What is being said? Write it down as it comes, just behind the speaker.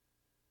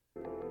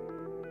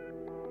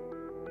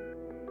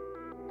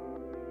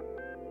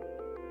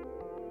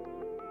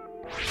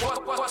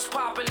What's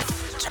poppin'?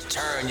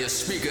 Turn your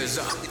speakers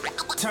up.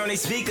 Turn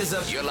these speakers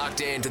up. You're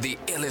locked into the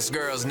illest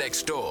girls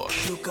next door.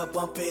 You can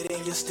bump it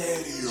in your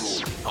stereo.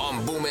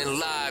 On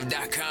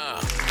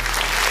BoominLive.com.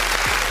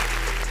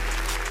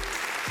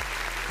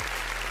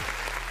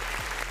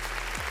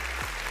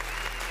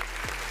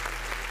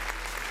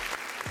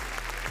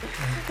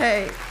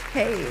 Hey.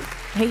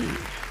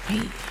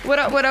 What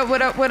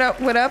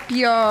up,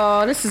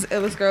 y'all? This is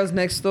Illest Girls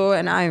Next Door,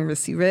 and I am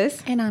Rissy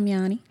Riss. And I'm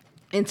Yanni.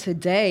 And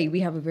today we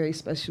have a very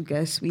special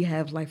guest. We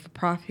have Life of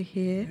Prophet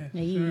here.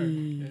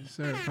 Yes,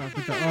 sir.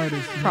 Prophet the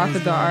artist.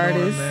 Prophet the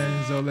artist.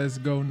 Man. So let's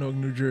go, Newark,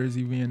 New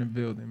Jersey. We in the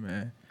building,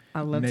 man.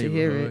 I love to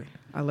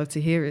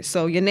hear it.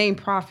 So your name,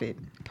 Prophet.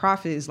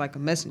 Prophet is like a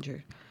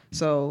messenger.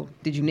 So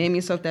did you name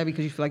yourself that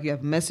because you feel like you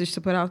have a message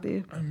to put out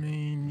there? I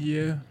mean,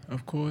 yeah,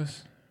 of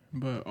course.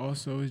 But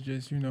also it's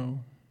just, me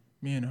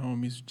and the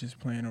homies just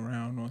playing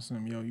around on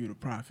some, you the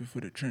prophet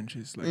for the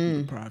trenches. Like,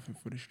 you the prophet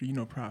for the street.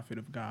 Prophet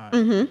of God.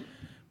 Mm-hmm.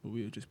 But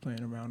we were just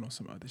playing around on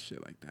some other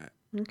shit like that.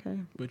 Okay.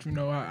 But,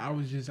 I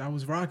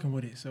was rocking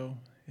with it. So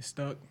it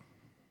stuck.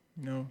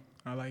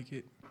 I like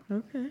it.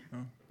 Okay.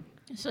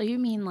 So you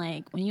mean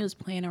like when you was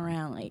playing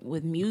around like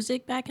with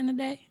music back in the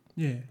day?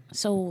 Yeah.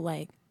 So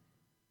like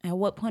at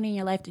what point in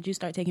your life did you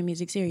start taking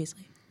music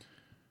seriously?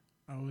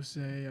 I would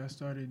say I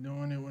started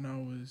doing it when I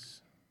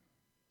was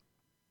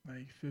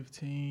like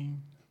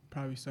 15.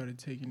 Probably started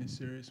taking it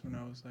serious when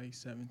I was like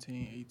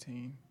 17,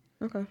 18.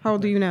 Okay. How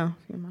old are you now?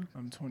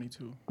 I'm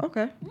 22.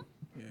 Okay.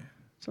 Yeah.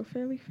 So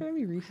fairly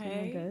recent,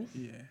 I guess.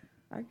 Yeah.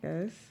 I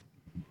guess.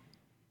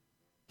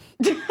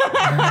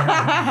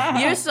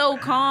 You're so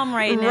calm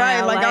right now.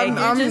 Right, like I'm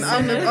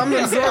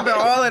absorbing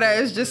all of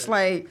that. It's just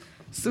like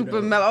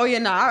super mellow. Oh yeah,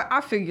 no, I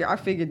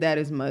figured that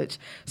as much.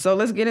 So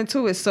let's get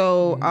into it.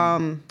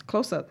 So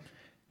close up.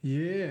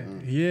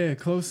 Yeah,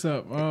 close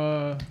up.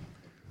 I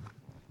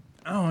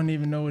don't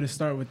even know where to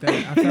start with that.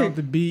 I found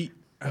the beat.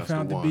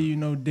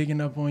 Digging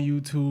up on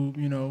YouTube.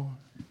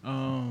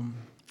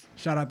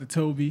 Shout out to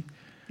Toby.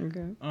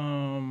 Okay.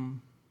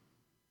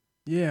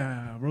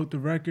 Yeah, I wrote the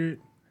record.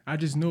 I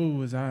just knew it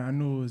was. I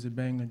knew it was a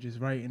banger. Just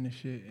writing the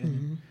shit,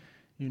 and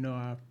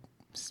I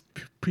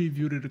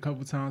previewed it a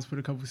couple times, put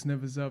a couple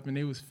snippets up, and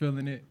they was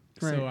feeling it.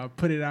 Right. So I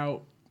put it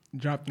out,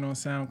 dropped it on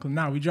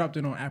SoundCloud. We dropped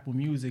it on Apple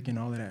Music and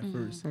all of that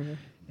first. Okay.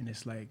 And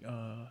it's like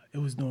it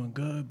was doing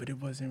good, but it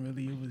wasn't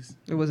really.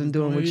 It wasn't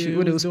doing what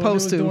it was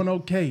supposed to. It was doing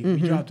okay. We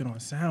dropped it on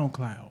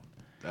SoundCloud.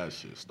 That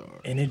shit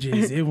started. And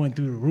it went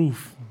through the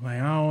roof. Like,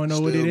 I don't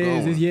know what it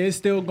is. It's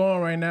still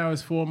going right now.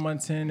 It's 4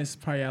 months in. It's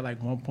probably at like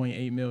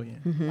 1.8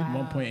 million.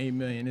 Wow. 1.8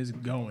 million is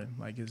going.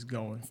 Like, it's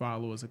going.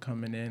 Followers are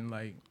coming in.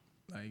 Like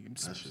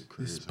that shit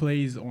crazy. this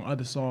plays on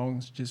other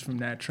songs just from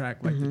that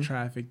track. Like the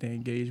traffic, the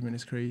engagement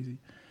is crazy.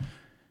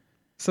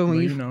 So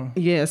when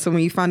so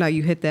when you found out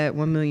you hit that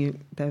 1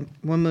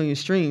 million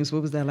streams,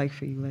 what was that like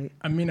for you? Like,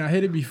 I mean, I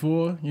hit it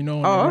before, on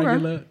the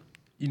regular.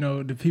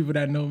 The people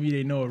that know me,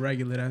 they know a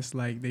regular. That's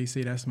like, they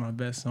say that's my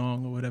best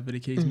song or whatever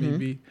the case may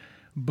be.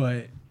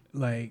 But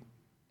like,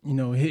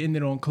 hitting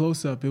it on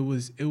close up, it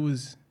was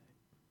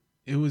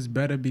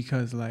better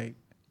because like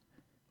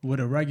with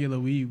a regular,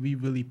 we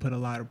really put a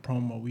lot of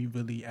promo. We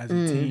really, as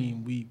a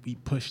team, we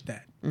pushed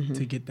that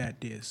to get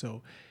that there.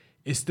 So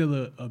it's still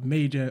a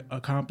major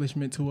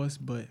accomplishment to us,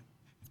 but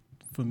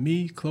for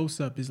me, close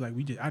up is like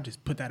I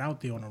just put that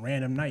out there on a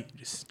random night,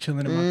 just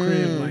chilling in my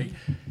crib. Like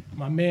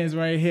my man's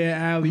right here,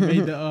 Ali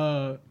made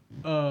the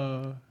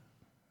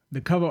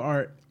cover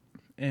art,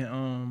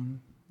 and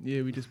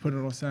we just put it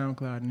on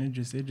SoundCloud, and it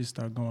just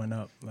started going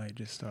up. Like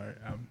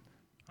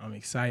I'm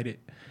excited.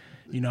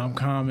 I'm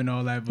calm and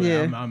all that, but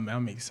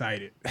I'm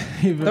excited.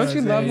 Don't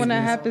you love when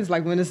that happens?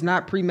 Like when it's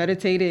not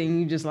premeditated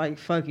and you just like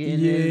fuck it.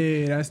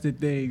 Yeah, that's the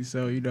thing.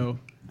 So I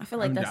feel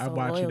like I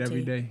watch loyalty. it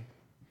every day.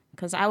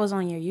 Because I was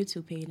on your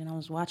YouTube page and I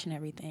was watching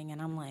everything,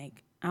 and I'm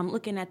like, I'm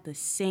looking at the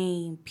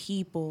same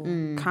people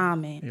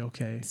comment.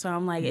 Okay. So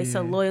I'm like, it's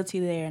a loyalty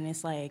there, and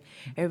it's like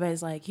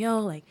everybody's like,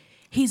 yo, like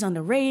he's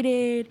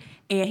underrated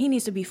and he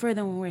needs to be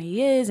further than where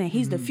he is, and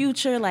he's the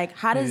future. Like,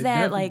 how does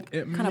that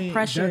kind of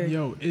pressure?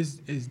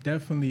 It's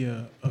definitely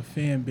a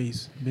fan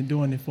base. Been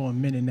doing it for a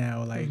minute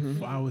now, like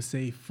I would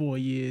say 4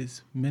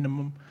 years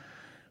minimum.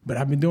 But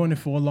I've been doing it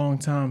for a long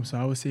time, so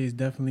I would say it's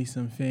definitely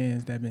some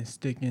fans that been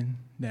sticking,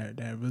 that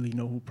really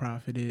know who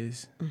Prophet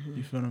is.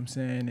 You feel what I'm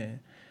saying? And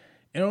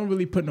it don't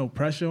really put no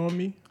pressure on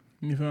me.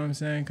 You feel what I'm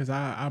saying? Because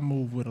I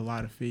move with a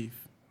lot of faith.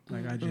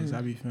 Like I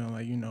be feeling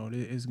like,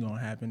 it's going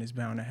to happen. It's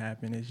bound to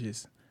happen. It's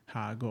just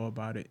how I go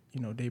about it,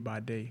 day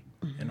by day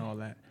and all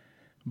that.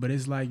 But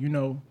it's like,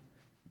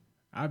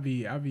 I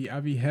be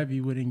heavy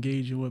with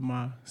engaging with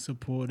my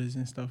supporters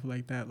and stuff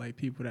like that, like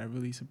people that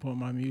really support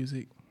my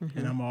music,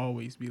 and I'm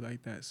always be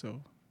like that.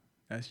 So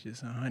that's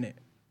just 100,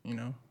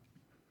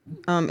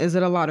 Is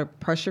it a lot of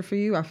pressure for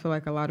you? I feel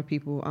like a lot of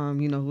people,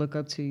 look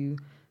up to you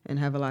and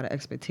have a lot of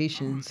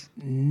expectations.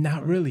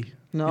 Not really.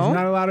 No,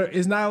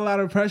 it's not a lot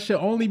of pressure.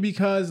 Only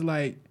because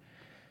like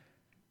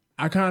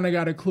I kind of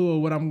got a clue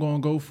of what I'm gonna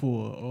go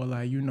for, or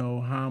like how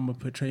I'm gonna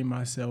portray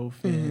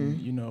myself, and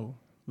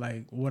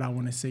like what I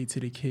want to say to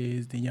the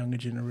kids, the younger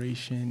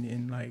generation,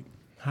 and like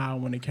how I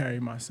want to carry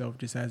myself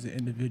just as an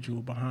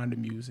individual behind the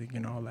music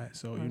and all that.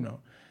 So, you know,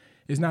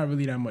 it's not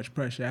really that much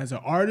pressure. As an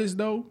artist,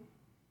 though,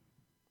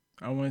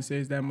 I wouldn't say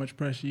it's that much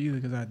pressure either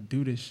because I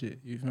do this shit.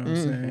 You know what I'm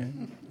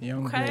saying?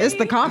 Young boy. It's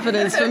the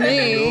confidence for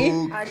me.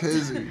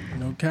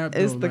 No cap.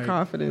 It's though, the like,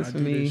 confidence I for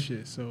do me. This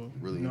shit, so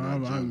Really no,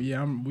 not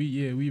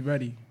we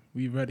ready.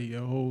 We ready. The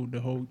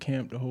whole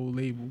camp, the whole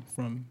label,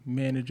 from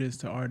managers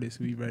to artists,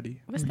 we ready.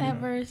 What's that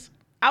verse?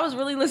 I was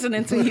really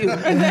listening to you. Oh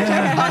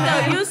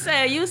no, you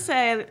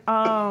said,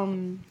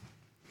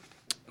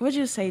 what'd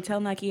you say?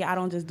 Tell Nike I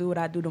don't just do what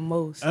I do the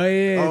most. Oh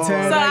yeah. So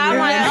I'm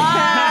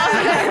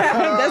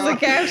like, That's a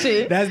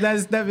caption.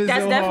 That's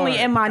definitely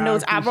in my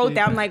notes. I wrote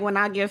down like when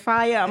I get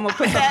fired, I'm gonna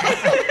put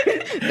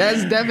that.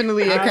 That's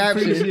definitely a I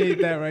caption.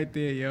 appreciate that right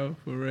there, yo.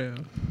 For real.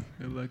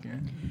 Good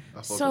looking.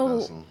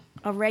 So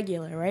a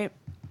regular, right?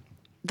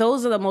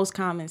 Those are the most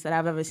comments that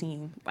I've ever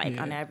seen, like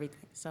on everything.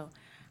 So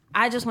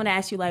I just want to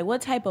ask you, like,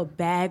 what type of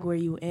bag were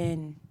you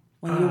in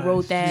when you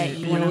wrote that? Shit.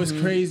 You know, it's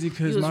crazy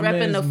because you was my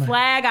repping man's the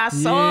flag. I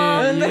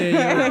saw.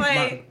 Yeah.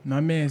 Like,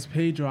 my man's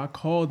Pedro, I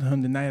called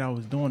him the night I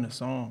was doing the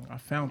song. I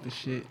found the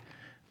shit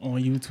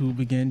on YouTube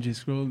again,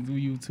 just scrolling through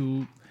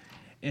YouTube,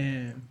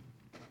 and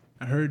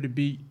I heard the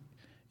beat,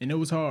 and it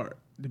was hard.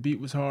 The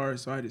beat was hard,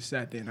 so I just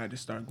sat there and I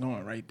just started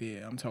going right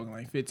there. I'm talking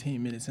like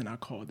 15 minutes, and I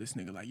called this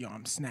nigga like, yo,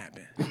 I'm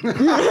snapping.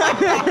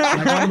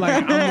 I'm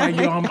like,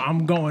 yo,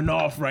 I'm going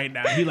off right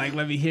now. He like,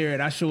 let me hear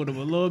it. I showed him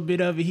a little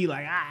bit of it. He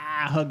like,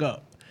 hug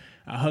up.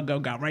 I hug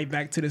up, got right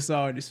back to the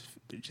song,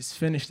 just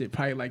finished it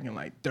probably like in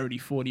like 30,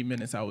 40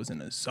 minutes. I was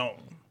in a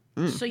zone.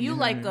 so you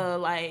like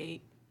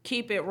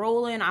keep it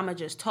rolling. I'ma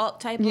just talk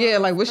type. Yeah,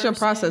 of like what's your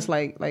person? process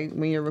like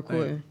when you're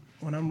recording? Like,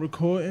 when I'm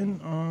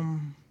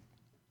recording,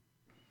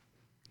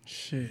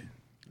 shit.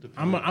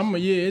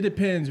 It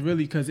depends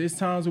really, cause it's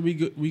times where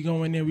we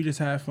go in there, we just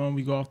have fun,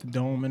 we go off the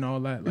dome and all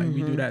that, like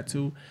we do that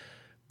too.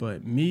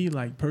 But me,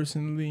 like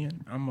personally,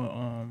 I'm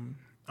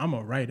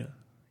a writer.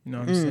 You know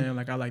what I'm saying?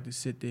 Like I like to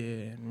sit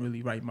there and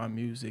really write my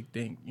music,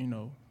 think, you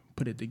know,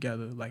 put it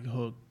together like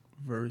hook,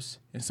 verse,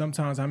 and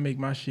sometimes I make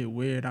my shit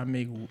weird. I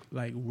make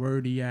like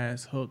wordy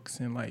ass hooks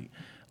and like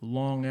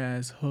long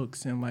ass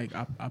hooks and like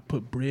I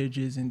put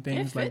bridges and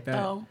things like that.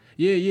 Though.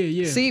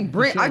 Yeah. See,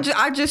 for sure.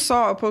 I just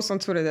saw a post on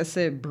Twitter that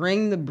said,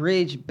 "Bring the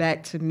bridge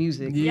back to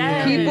music."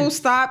 Yeah. People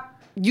stop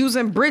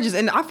using bridges,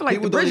 and I feel like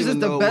People the bridges don't is even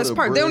the know best what a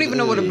part. They don't bridge even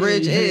know what a is.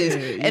 bridge is,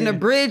 Yeah, and the yeah.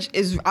 bridge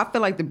is. I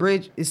feel like the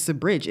bridge is the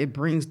bridge. It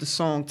brings the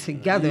song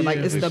together. Like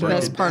it's for the sure.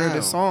 best part of the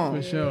Down. song.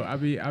 For sure. I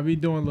be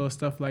doing little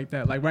stuff like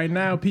that. Like right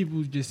now,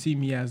 people just see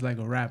me as like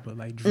a rapper,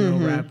 like drill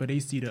rapper. They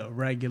see the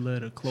regular,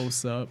 the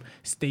close up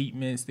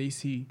statements. They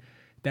see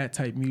that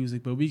type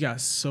music. But we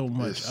got so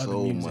much There's other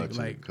so music, much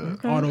like in the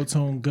cut. auto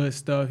tune, good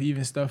stuff,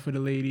 even stuff for the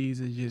ladies.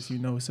 It's just, you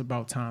know, it's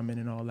about timing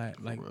and all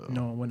that. Like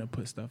knowing when to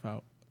put stuff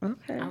out.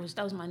 Okay.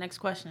 That was my next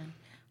question.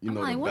 You I'm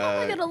know like, the when am I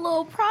bag. get a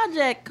little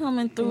project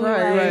coming through?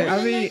 Right,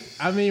 like, right.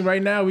 I mean,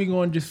 right now we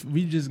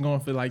just going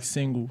for like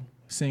single,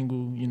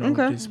 you know,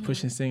 Okay. just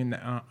pushing singing.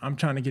 I'm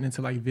trying to get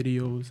into like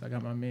videos. I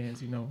got my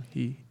man's, you know,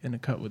 he in the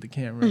cut with the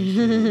camera, and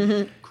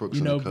shit, Crooks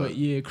you in know, the cut. but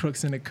yeah,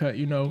 crooks in the cut,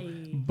 you know,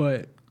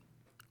 but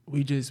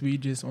we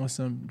just on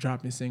some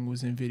dropping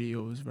singles and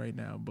videos right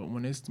now. But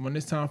when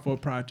it's time for a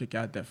project,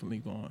 y'all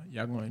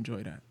gonna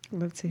enjoy that.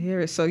 Love to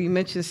hear it. So you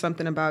mentioned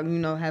something about, you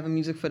know, having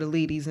music for the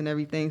ladies and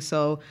everything.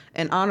 So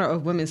in honor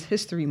of Women's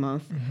History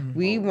Month,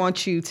 we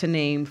want you to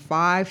name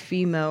 5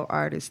 female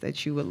artists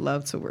that you would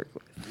love to work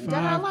with.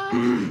 Dead or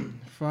alive?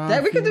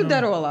 That we could do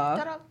Dead or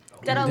Alive.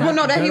 Dead or Well, alive?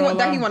 no, that Dead he or want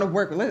Alive? to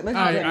work with. Let's do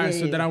All that. right,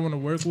 so that I want to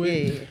work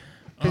with. Yeah.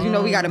 Because, you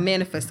know, we got to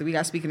manifest it. We got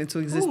to speak it into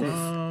existence.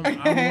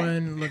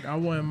 I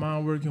wouldn't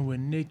mind working with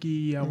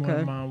Nikki. I Okay.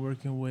 wouldn't mind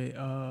working with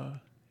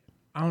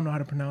I don't know how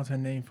to pronounce her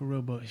name for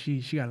real, but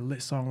she got a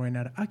lit song right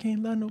now. I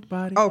can't love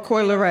nobody. Oh,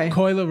 Coyle Ray.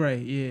 Coyle Ray,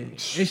 yeah.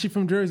 And she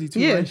from Jersey too,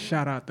 Yeah. right?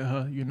 Shout out to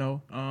her, you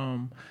know.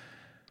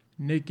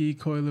 Nikki,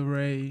 Coyle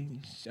Ray,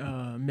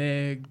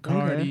 Meg,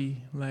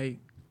 Cardi, like,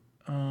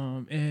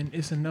 and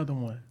it's another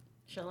one.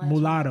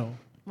 Mulatto.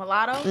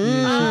 Mulatto?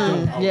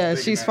 Yeah,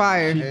 she's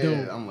fired.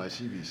 dope. I'm like,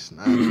 she be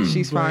snapping.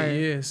 She's But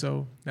fired. yeah,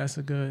 so that's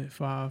a good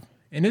 5.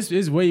 And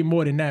it's way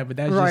more than that, but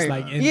that's Right. just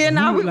like We you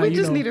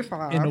just know, needed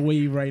 5. in the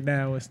wave right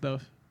now and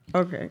stuff.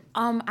 Okay.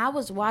 I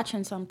was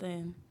watching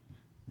something.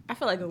 I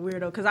feel like a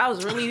weirdo because I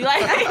was really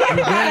like,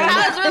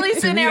 I was really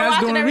sitting there that's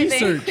watching doing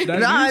everything. research.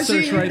 That's Nah,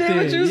 research you right did there.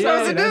 what you was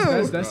supposed to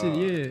do. That's it,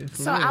 yeah. for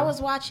So real. I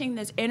was watching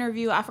this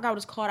interview. I forgot what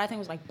it's called. I think it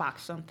was like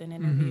Box Something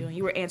interview. And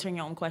you were answering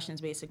your own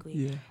questions basically.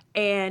 Yeah.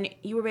 And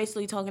you were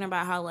basically talking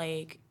about how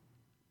like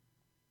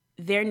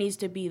there needs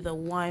to be the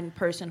one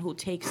person who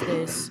takes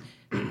this,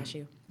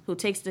 who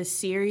takes this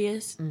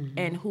serious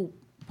and who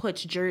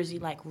puts Jersey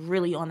like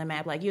really on the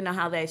map. Like, you know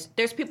how there's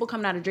people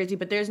coming out of Jersey,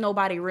 but there's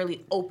nobody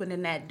really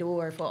opening that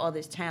door for all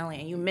this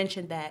talent. And you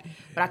mentioned that,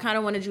 but I kind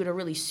of wanted you to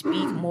really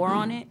speak more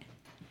on it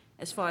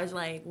as far as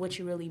like what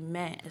you really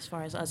meant as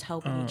far as us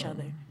helping each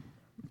other.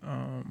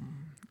 I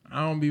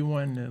don't be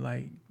wanting to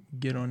like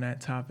get on that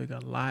topic a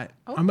lot.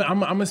 I'm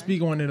gonna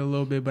speak on it a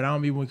little bit, but I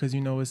don't be because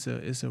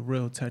it's a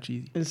real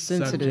touchy It's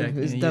sensitive. subject.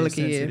 It's and, delicate.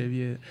 It's sensitive,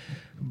 yeah.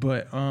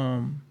 But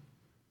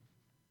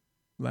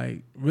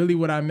like really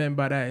what I meant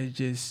by that is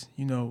just,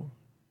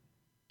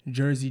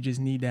 Jersey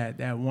just need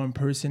that one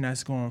person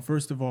that's going to,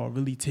 first of all,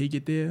 really take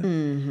it there.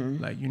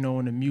 Mm-hmm. Like,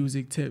 on the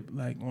music tip,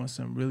 like on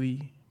some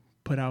really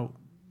put out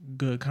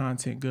good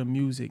content, good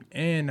music.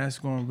 And that's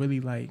going to really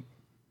like,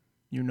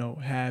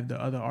 have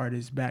the other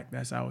artists back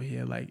that's out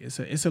here. Like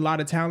it's a lot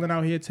of talent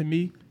out here to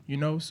me,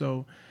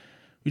 so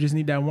we just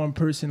need that one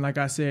person. Like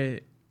I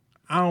said,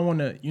 I don't want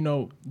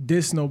to,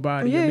 diss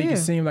nobody or make it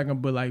seem like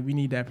but like we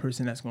need that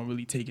person that's gonna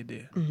really take it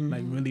there. Mm-hmm.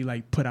 Like really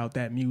like put out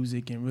that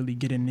music and really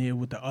get in there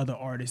with the other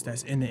artists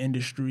that's in the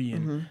industry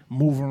and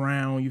move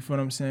around. You feel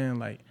what I'm saying?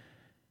 Like,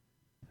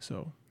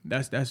 so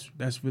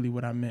that's really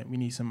what I meant. We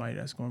need somebody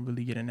that's gonna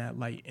really get in that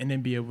light and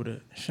then be able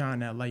to shine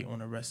that light on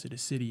the rest of the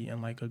city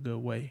in like a good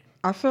way.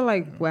 I feel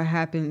like what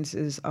happens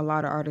is a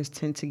lot of artists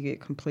tend to get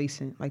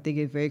complacent. Like they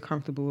get very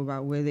comfortable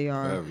about where they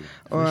are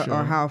or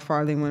how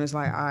far they went. It's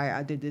like,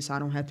 I did this, I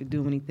don't have to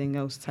do anything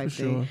else type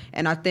thing.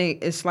 And I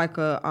think it's like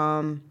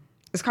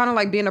it's kind of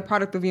like being a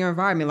product of your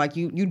environment. Like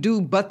you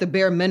do but the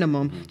bare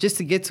minimum just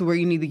to get to where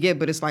you need to get.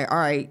 But it's like, all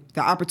right, the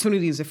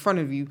opportunity is in front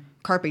of you.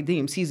 Carpe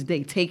diem, seize the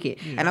day, take it.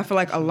 Yeah. And I feel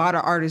like a lot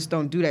of artists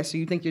don't do that. So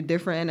you think you're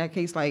different in that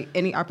case? Like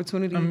any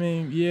opportunity? I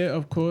mean, yeah,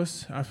 of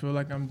course. I feel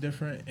like I'm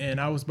different. And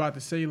I was about to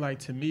say, like,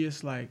 to me,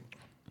 it's like,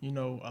 a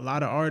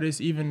lot of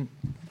artists, even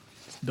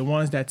the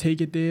ones that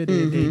take it there,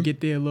 they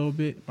get there a little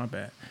bit. My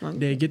bad.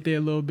 They get there a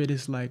little bit.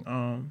 It's like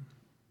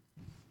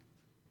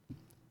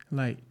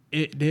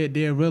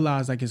they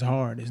realize like it's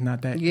hard. It's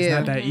not that it's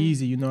not that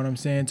easy. You know what I'm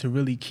saying? To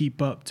really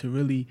keep up, to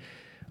really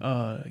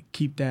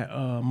keep that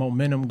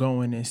momentum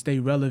going and stay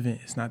relevant.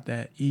 It's not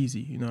that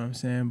easy, you know what I'm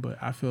saying? But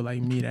I feel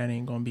like that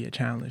ain't gonna be a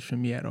challenge for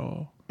me at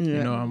all.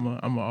 Yeah. I'm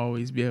gonna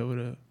always be able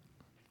to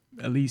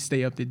at least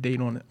stay up to date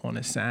on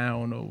the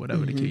sound or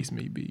whatever the case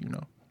may be,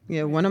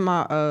 Yeah, one of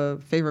my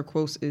favorite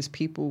quotes is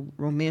people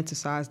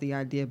romanticize the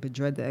idea but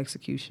dread the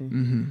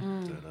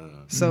execution.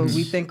 So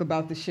we think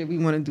about the shit we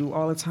want to do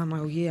all the time,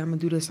 like, oh yeah, I'm gonna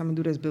do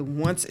this, but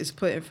once it's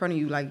put in front of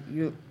you, like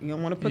you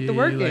don't want to put the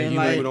work in.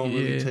 Like you don't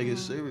really take it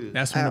serious.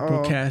 That's when the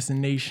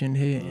procrastination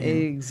hit.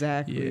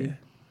 Exactly. Yeah.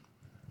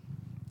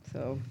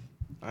 So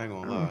I ain't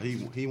gonna lie,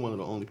 he one of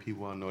the only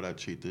people I know that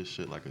treat this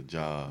shit like a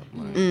job,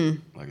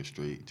 like a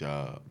straight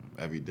job.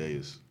 Every day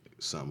is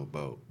something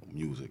about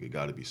music. It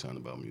got to be something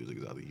about music.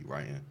 It's either he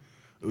writing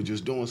or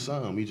just doing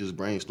something. He just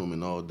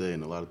brainstorming all day,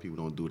 and a lot of people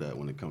don't do that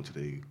when it comes to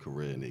their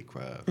career and their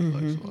craft.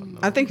 Like, so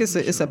I think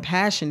it's a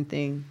passion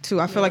thing too.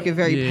 I feel like you're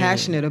very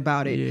passionate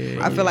about it.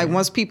 Yeah, I feel like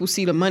once people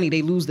see the money,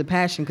 they lose the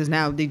passion because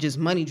now they just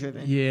money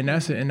driven. Yeah, and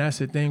that's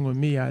the thing with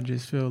me. I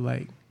just feel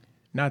like,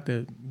 not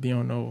to be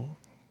on no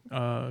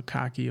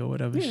cocky or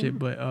whatever shit,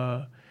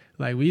 but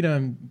like we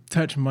done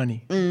touch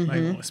money,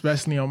 like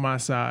especially on my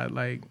side.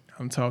 Like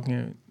I'm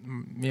talking,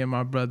 me and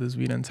my brothers,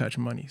 we done touch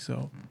money.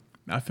 So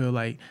I feel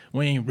like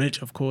we ain't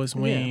rich, of course.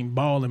 We ain't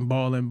balling,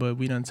 but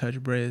we done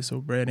touch bread.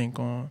 So bread ain't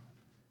going.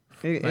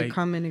 It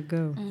come and it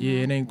go.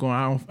 Yeah, it ain't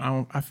going.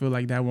 I feel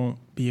like that won't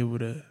be able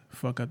to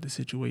fuck up the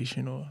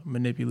situation or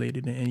manipulate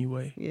it in any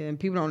way. Yeah, and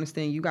people don't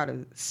understand. You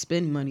gotta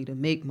spend money to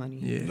make money.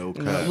 Yeah, no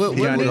cap. What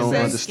people we don't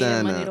say?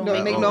 understand that.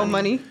 Don't make no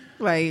money.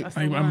 Like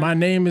my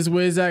name is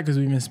where it's at because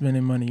we've been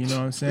spending money. You know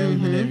what I'm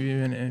saying? We've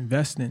been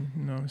investing.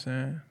 You know what I'm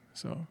saying?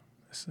 So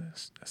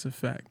that's a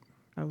fact.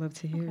 I love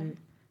to hear it.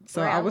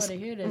 So Right, I I was wanna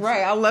hear this.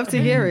 right. I love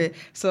to hear it.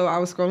 So I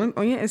was scrolling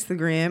on your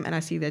Instagram and I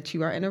see that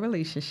you are in a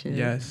relationship.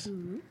 Yes.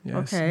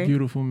 Yes. Okay.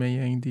 Beautiful May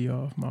Yang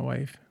Dioff, my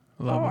wife.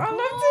 Love her. I love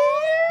to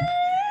hear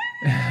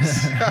it.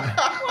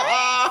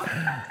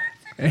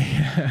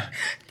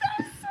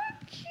 That's so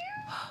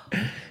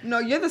cute. No,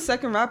 you're the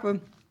second rapper.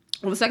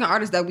 Well, the second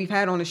artist that we've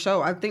had on the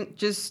show. I think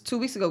just 2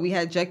 weeks ago we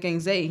had Jack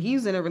Gang Zay.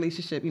 He's in a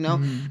relationship,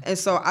 and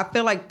so I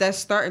feel like that's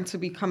starting to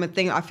become a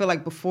thing. I feel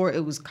like before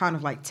it was kind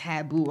of like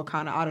taboo or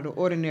kind of out of the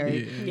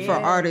ordinary for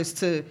artists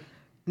to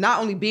not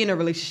only be in a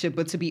relationship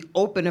but to be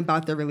open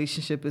about their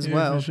relationship as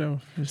well. For sure.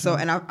 So,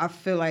 and I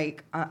feel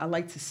like I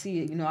like to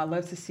see it. I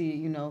love to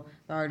see it. The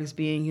artist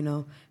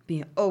being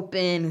being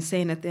open and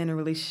saying that they're in a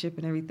relationship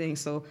and everything.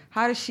 So,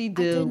 how does she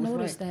deal? I did with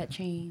notice that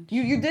change.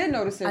 You did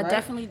notice it, right? I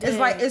definitely did. It's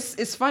like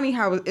it's funny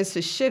how it's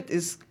a shift.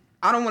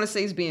 I don't want to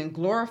say it's being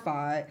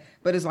glorified,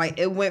 but it's like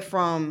it went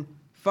from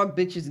fuck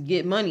bitches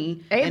get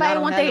money. Everybody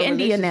want their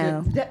India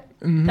now.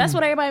 That's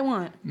what everybody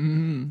want.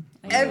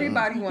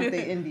 Everybody want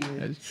their India.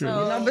 That's true.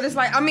 But it's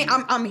like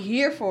I'm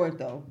here for it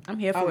though. I'm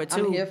here for it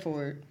too. I'm here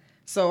for it.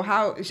 So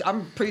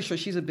I'm pretty sure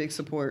she's a big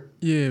support.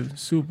 Yeah,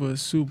 super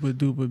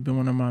duper. Been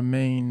one of my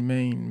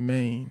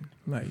main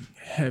like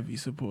heavy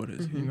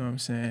supporters. You know what I'm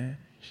saying?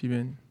 She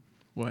been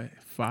 4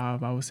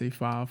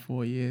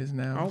 years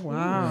now. Oh wow. You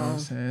know what I'm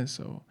saying?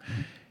 So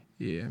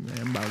yeah, man,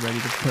 I'm about ready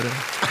to put her.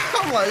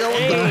 I'm like,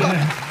 what the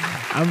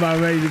fuck? I'm about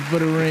ready to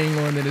put a ring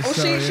on it. Oh,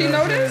 she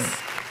noticed?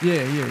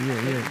 Yeah.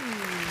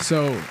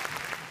 So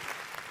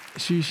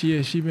She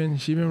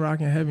been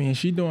rocking heavy, and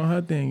she doing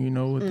her thing, you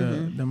know, with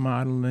the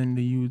modeling,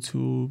 the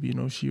YouTube. You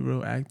know, she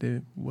real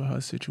active with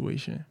her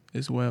situation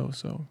as well.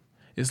 So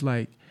it's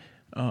like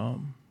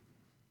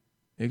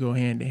they go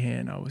hand in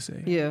hand, I would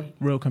say. Yeah.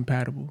 Real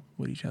compatible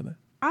with each other.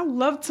 I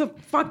love to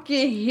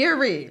fucking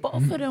hear it. Both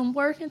of them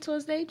working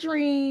towards their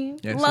dream,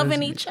 Yes, loving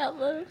sir. each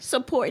other,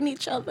 supporting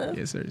each other.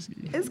 Yes, sir.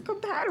 It's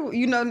compatible.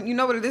 You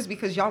know what it is,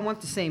 because y'all want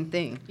the same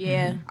thing.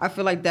 Yeah. I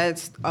feel like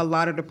that's a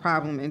lot of the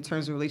problem in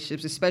terms of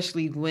relationships,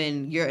 especially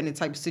when you're in the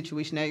type of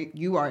situation that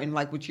you are in,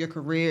 like with your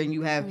career, and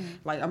you have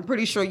like, I'm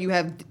pretty sure you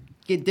have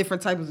get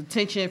different types of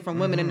attention from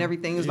women and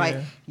everything. It's like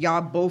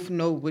y'all both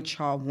know what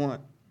y'all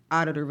want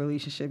out of the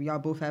relationship. Y'all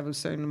both have a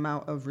certain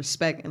amount of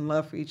respect and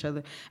love for each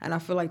other, and I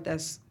feel like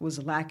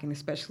was lacking,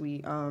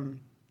 especially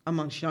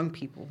amongst young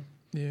people.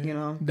 Yeah, You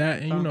know?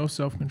 that, and So- you know,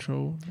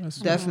 self-control. That's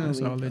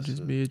Definitely. all it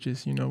just be. It's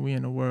just, you know, we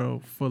in a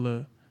world full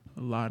of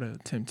a lot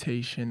of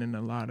temptation and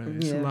it's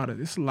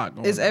a lot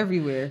going It's on.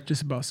 everywhere.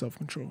 Just about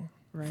self-control.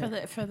 Right.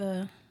 For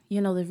the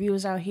the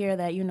viewers out here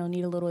that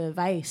need a little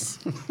advice.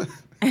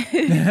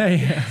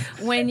 Yeah.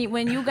 When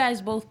you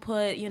guys both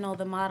put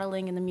the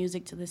modeling and the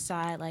music to the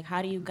side, like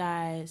how do you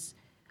guys,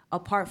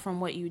 apart from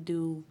what you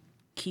do,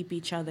 keep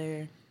each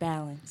other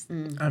balanced?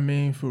 I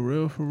mean, for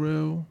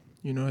real,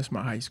 you know, it's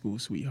my high school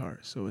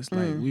sweetheart. So it's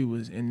like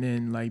and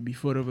then like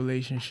before the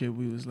relationship,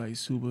 we was like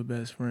super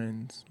best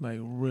friends, like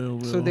real.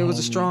 So there was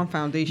a homie. strong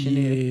foundation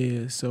there.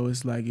 Yeah, so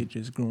it's like it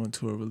just grew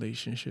into a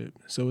relationship.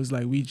 So it's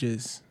like we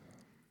just,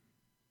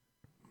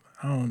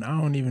 I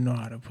don't even know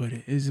how to put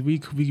it.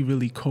 We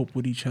really cope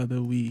with each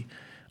other. We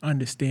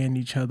understand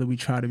each other. We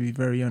try to be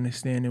very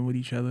understanding with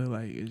each other.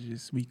 Like it's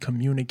just we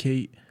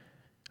communicate.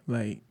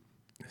 Like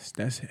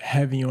that's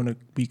heavy on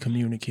we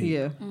communicate.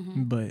 Yeah.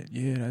 But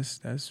yeah,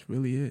 that's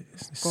really it.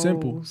 It's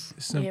simple. Goals.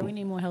 It's simple. Yeah, we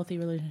need more healthy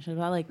relationships.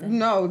 I like that.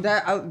 No,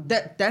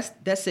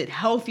 that's it.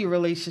 Healthy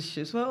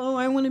relationships. Well,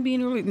 I want to be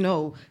in a relationship.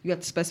 No, you have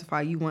to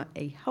specify you want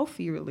a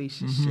healthy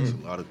relationship. There's a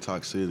lot of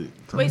toxicity.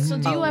 Wait, so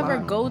do you A ever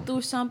lot. go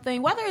through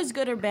something, whether it's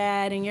good or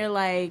bad, and you're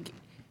like,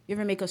 you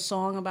ever make a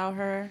song about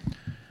her?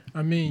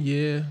 I mean,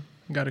 yeah,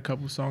 got a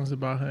couple songs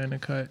about her in the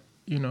cut.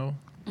 You know.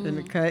 In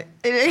the cut.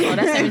 Oh,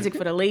 that's the music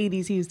for the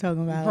ladies he was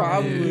talking about.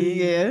 Probably,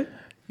 yeah.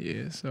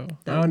 Yeah, so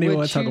I don't even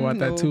want to talk about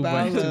that too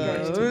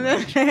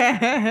much.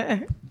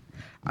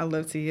 I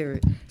love to hear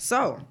it.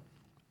 So,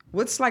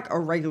 what's like a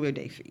regular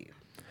day for you?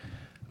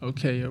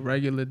 Okay, a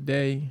regular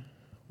day,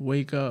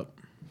 wake up,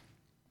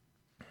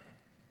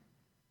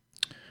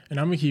 and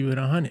I'm gonna keep it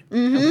 100. I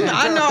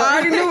know. I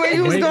already knew where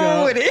you was Wake going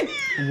up, with it.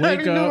 I Wake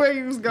already knew up, where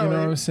you was going. you know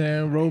what I'm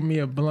saying? Roll me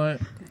a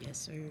blunt. Yes,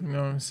 sir. You know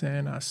what I'm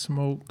saying? I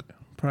smoke.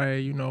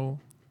 Probably,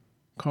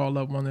 call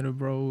up one of the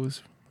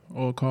bros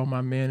or call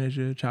my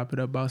manager, chop it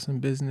up about some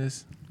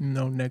business,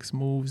 next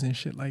moves and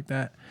shit like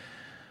that.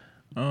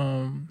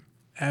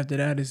 After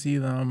that, it's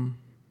either I'm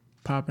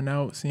popping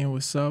out, seeing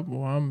what's up,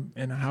 or I'm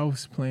in the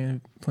house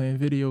playing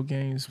video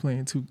games,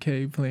 playing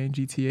 2K, playing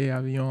GTA.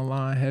 I be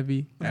online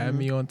heavy. Add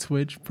me on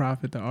Twitch,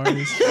 Prophet the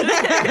Artist. You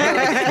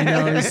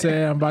know what I'm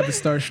saying? I'm about to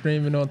start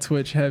streaming on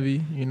Twitch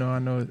heavy. I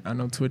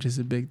know Twitch is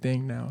a big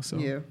thing now. So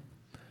Yeah.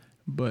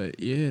 But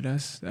yeah,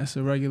 that's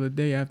a regular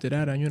day. After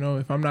that,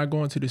 if I'm not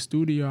going to the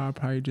studio, I'll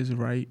probably just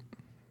write.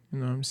 You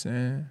know what I'm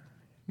saying?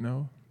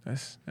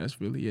 That's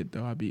really it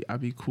though. I be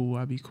cool.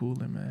 I be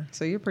cooling, man.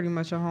 So you're pretty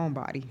much a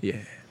homebody. Yeah,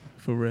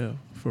 for real.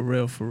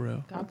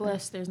 God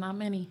bless. There's not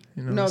many.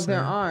 You know No, what I'm there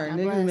saying? aren't. God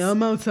Niggas, bless.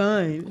 I'm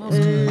outside.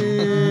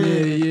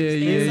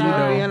 Yeah.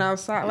 inside. Being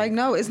outside. Like,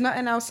 no, it's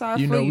nothing outside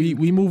for you.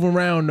 We move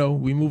around though.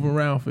 We move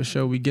around for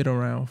sure. We get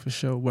around for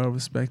sure. Well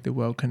respected,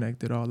 well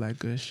connected, all that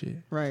good shit.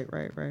 Right.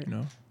 You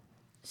know.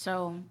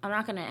 So I'm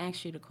not gonna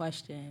ask you the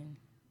question,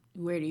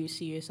 where do you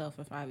see yourself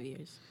in 5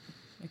 years?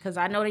 Because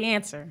I know the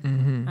answer.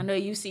 I know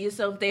you see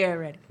yourself there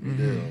already.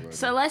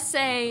 So let's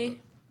say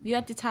you're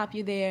at the top,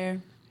 you're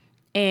there,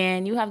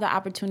 and you have the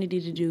opportunity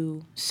to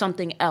do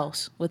something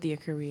else with your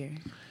career.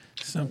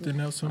 Something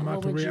else with my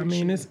What would career. you I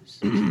mean, choose?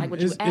 it's Like,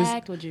 would you it's-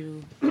 act? Would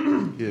you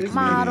Yeah,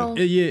 model?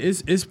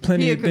 it's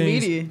plenty He a of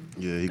things. comedian.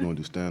 Yeah, he gonna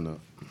do stand up.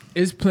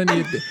 It's plenty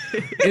of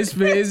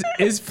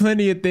it's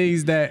plenty of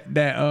things that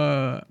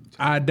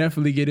I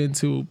definitely get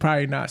into.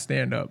 Probably not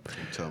stand up,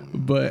 Tell me.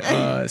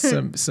 but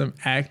some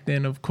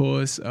acting, of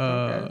course.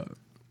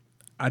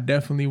 I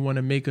definitely want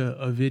to make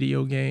a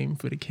video game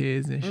for the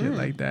kids and shit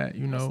like that.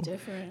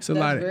 different. It's a That's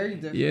lot of very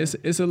different. yeah.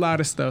 It's a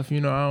lot of stuff. I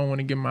don't want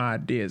to get my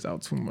ideas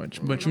out too much,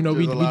 but we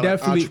There's a lot of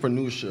definitely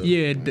entrepreneurship.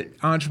 yeah,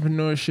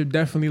 entrepreneurship,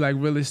 definitely like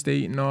real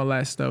estate and all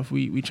that stuff.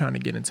 We trying to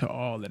get into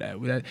all of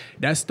that.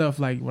 That stuff,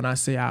 like when I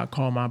say I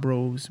call my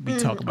bros, we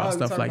talk about Oh, you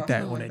stuff talk like about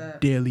that stuff on like a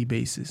that. daily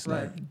basis,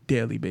 Right. like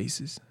daily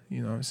basis.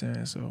 You know what I'm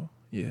saying? So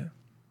yeah.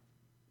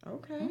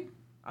 Okay,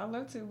 I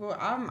love to. Well,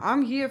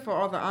 I'm here for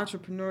all the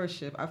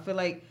entrepreneurship. I feel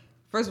like,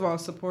 first of all,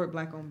 support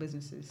Black-owned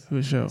businesses.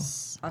 For sure.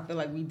 I feel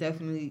like we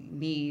definitely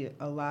need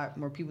a lot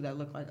more people that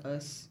look like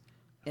us.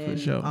 For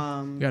sure.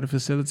 Got to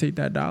facilitate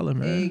that dollar,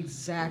 man.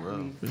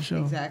 Exactly. For sure.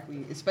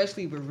 Exactly.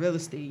 Especially with real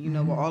estate,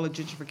 with all the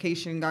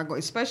gentrification got going,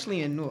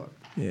 especially in North.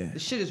 Yeah. The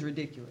shit is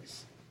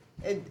ridiculous.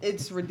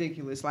 It's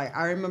ridiculous. Like,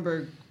 I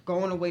remember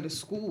going away to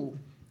school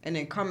and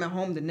then coming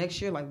home the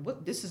next year, like,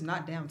 what? This is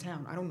not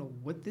downtown. I don't know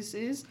what this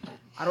is.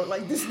 I don't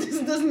like this. This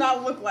does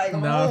not look like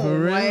Nah, home. for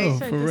real. Like,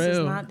 Said For this is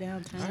real. not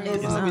downtown. It's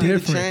It not. need to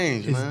Different.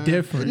 change, It's man.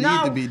 different. It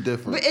need to be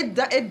different.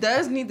 But it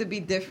does need to be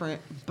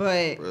different,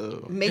 but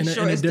Real. make In a-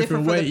 sure in a it's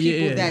different different for the way,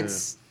 people yeah.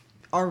 that's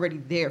already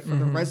there for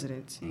the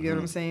residents. You get what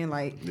I'm saying?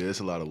 Like, Yeah, it's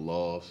a lot of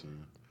loss,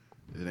 and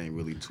it ain't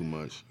really too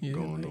much Yeah,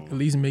 going like, on. at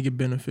least make it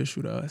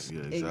beneficial to us.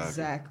 Yeah,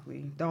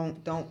 exactly.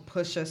 Don't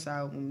push us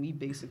out when we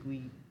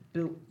basically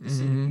built the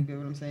city. You get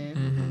what I'm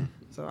saying?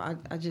 So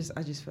I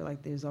just feel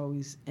like there's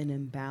always an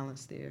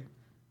imbalance there,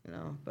 you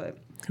know. But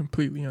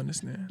Completely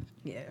understand.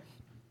 yeah.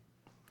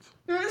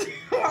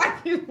 Why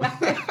you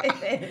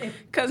laughing?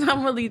 Because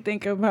I'm really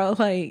thinking about,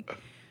 like,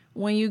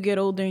 when you get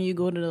older and you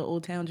go to the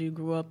old towns you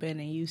grew up in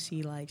and you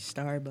see, like,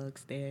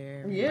 Starbucks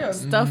there. Yeah.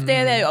 Stuff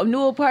there, that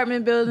new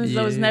apartment buildings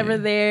that was Yeah. never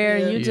there.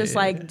 And Yeah. you're just Yeah.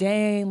 like,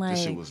 dang, like,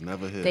 This shit was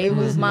never here. they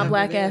moved my never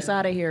black there. ass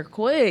out of here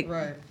quick.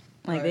 Right.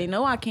 Like, they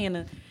know I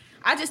can't.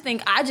 I just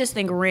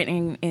think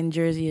rent in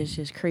Jersey is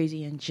just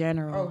crazy in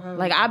general. Oh, hell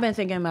Like, yeah. I've been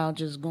thinking about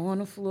just going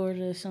to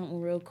Florida or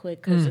something real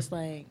quick because it's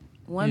like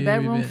one Yeah, we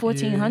bedroom, been-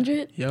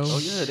 1,400. Yeah. Yo, Oh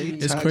yeah, they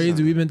it's tax crazy. on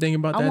We've it. been thinking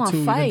about I that wanna too.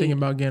 We've been fight. thinking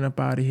about getting up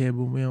out of here,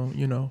 but we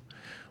don't,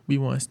 we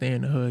want to stay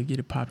in the hood, get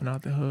it popping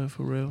out the hood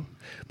for real.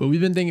 But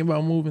we've been thinking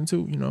about moving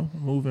too,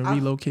 moving,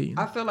 relocating.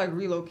 I feel like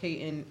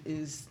relocating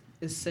is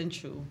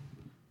essential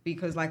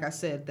because, like I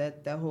said,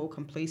 that whole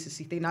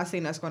complacency thing. Not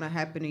saying that's going to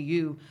happen to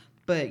you,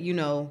 but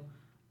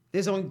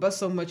there's only but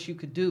so much you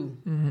could do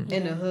in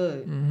the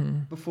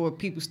hood before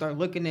people start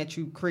looking at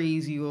you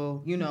crazy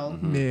or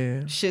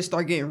yeah. shit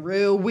start getting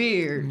real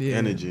weird. Yeah.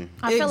 Energy.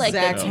 I feel like the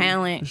Exactly.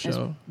 talent For is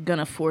sure.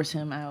 gonna force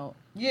him out.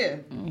 Yeah,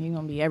 He's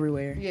gonna be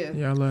everywhere. yeah.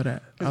 Yeah, I love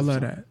that. I love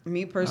that.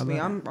 Me personally,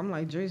 I love I'm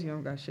like Jersey. I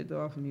don't got shit to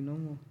offer me no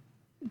more.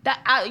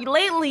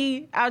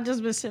 Lately, I've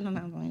just been sitting and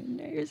I'm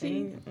like,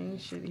 Jersey.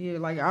 Ain't shit here.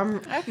 Like I'm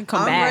can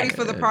come ready back.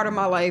 for the part of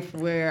my life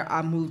where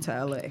I moved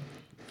to LA.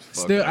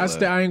 Still,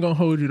 LA. I ain't gonna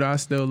hold you though. I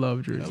still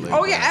love Jersey. LA.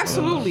 Oh yeah,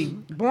 absolutely.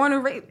 Born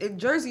and raised,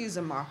 Jersey is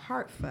in my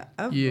heart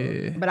forever.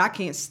 Yeah. But I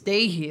can't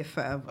stay here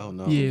forever. Oh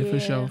no. Yeah, for Yeah.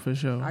 sure, for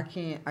sure. I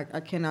can't. I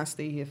cannot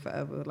stay here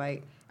forever.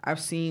 Like I've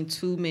seen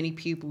too many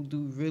people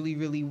do really,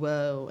 really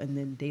well, and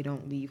then they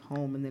don't leave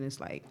home, and then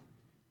it's like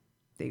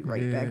they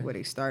right Yeah. back where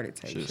they started.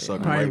 Type Shit shit.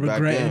 suck Probably right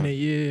back regretting in. it.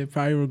 Yeah,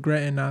 probably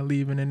regretting not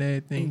leaving and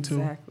everything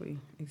too.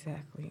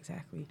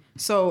 Exactly.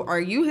 So, are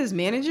you his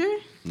manager?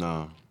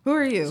 Nah. Who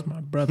are you?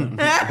 My brother. It's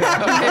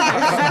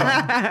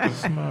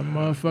my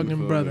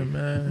motherfucking brother,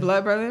 man.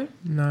 Blood brother?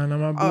 Nah, not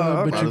my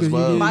blood, okay. but Might as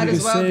well. Might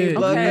as well say be it.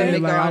 blood, Yeah, then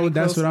make like, our body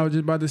that's what closer. I was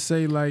just about to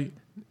say. Like,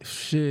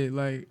 shit,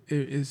 like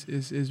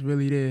it's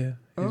really there.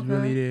 It's Okay.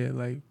 really there.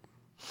 Like,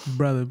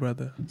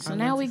 brother. So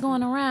now we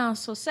going around.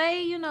 So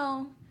say, he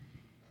not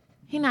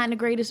in the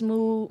greatest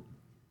mood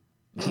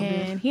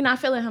and he not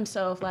feeling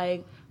himself.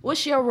 Like,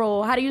 what's your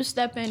role? How do you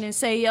step in and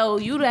say, yo,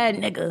 you that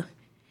nigga?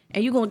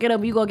 And you gonna get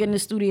up, you gonna get in the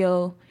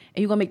studio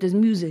and you gonna make this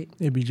music.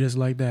 It'd be just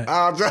like that.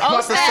 I was just about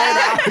to say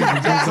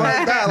that. Just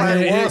like that. Like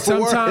Man, word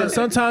for word.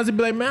 sometimes it'd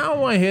be like, man, I don't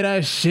want to hear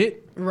that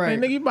shit. Right.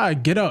 Man, nigga, you better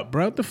get up,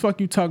 bro. What the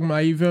fuck you talking about?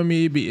 You feel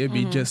me? It'd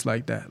be just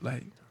like that.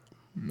 Like,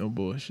 no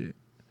bullshit.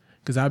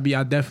 Cause I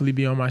definitely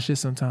be on my shit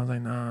sometimes.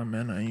 Like, nah,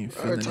 man, I ain't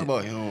I feeling talk it.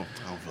 about I don't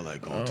feel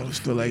like I going to don't the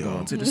feel like studio.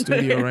 going to the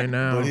studio right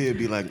now. But he'd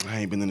be like, I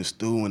ain't been in the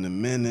stew in a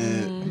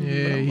minute.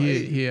 Yeah, But I'm like,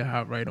 he'll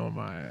hop right on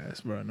my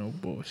ass, bro. No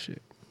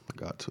bullshit. I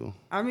got to.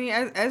 I mean,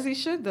 as he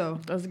should though.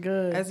 That's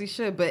good. As he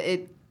should. But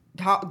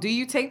how do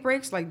you take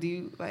breaks? Like, do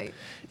you like?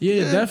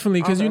 Yeah,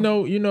 definitely. Cause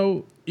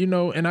Okay. you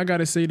know, and I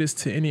gotta say this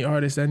to any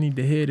artist that need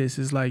to hear this.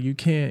 Is like you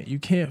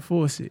can't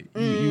force it.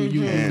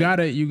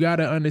 You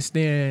gotta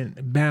understand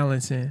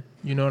balancing.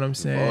 You know what I'm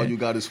saying? All you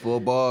got is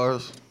 4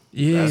 bars.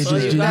 Yeah, That's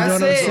just, it. you know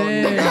That's what I'm it.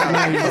 saying?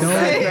 That's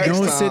Like, it.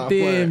 don't Next sit time,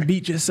 there play. and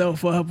beat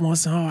yourself up on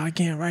some, I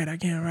can't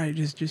write.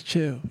 Just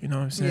chill. You know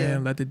what I'm saying? Yeah.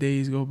 Let the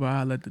days go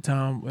by, let the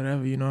time,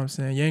 whatever, you know what I'm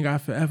saying? You ain't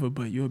got forever,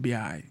 but you'll be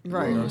all right.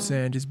 Right. You know what I'm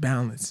saying? Just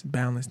balance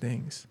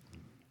things.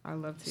 I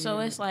love to. So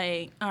hear it's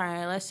like, all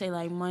right, let's say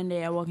like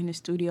Monday I walk in the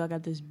studio, I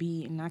got this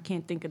beat and I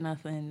can't think of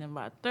nothing. And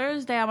by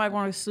Thursday I might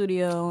go to the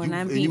studio and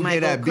that beat you might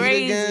hear go that beat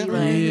crazy. again?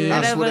 Like, Yeah.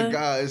 I swear whatever. to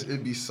God,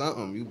 it'd be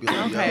something. You'd be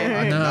like, Okay. yo,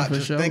 I did Nah, not for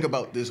just sure. think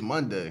about this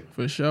Monday.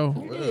 For sure.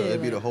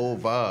 It'd be the whole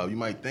vibe. You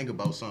might think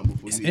about something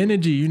before It's you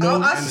energy, you know?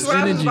 Oh, I It's swear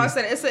I was energy. about to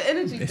say that. It's an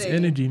energy It's thing.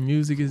 energy.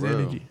 Music is Real.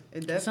 energy. It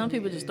definitely Some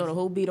people just is. throw the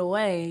whole beat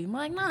away. I'm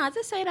like, nah,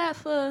 just say that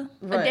for a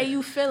Right. day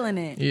you feeling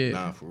it. Yeah.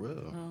 Nah, for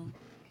real.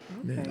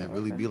 It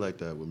really be like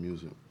that with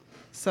music.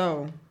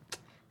 So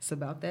it's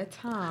about that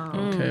time.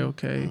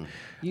 Okay.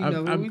 You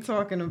know what we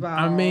talking about.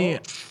 I mean,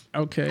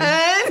 okay.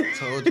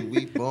 Told you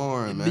we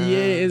boring, man. Yeah,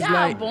 it's Y'all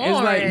like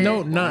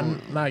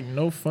boring.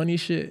 no funny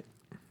shit.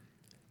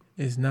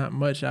 It's not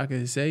much I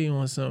can say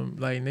on some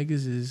like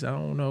niggas is I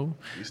don't know.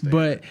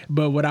 stay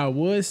But what I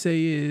would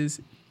say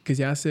is Cause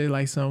y'all said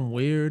like something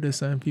weird or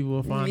something people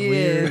will find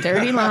weird.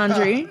 Dirty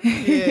laundry.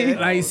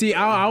 Like, see,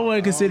 I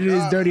wouldn't consider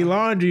this dirty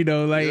laundry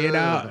though. Like, and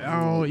I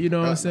don't, you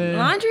know what I'm saying?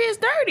 Laundry is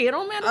dirty. It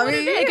don't matter what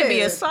it is. It could be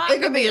a sock.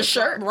 It could be a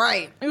shirt.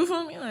 Right. You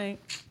feel me? Like,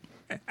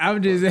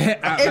 I'm just.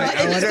 It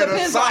just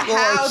depends on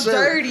how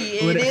dirty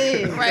it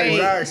is.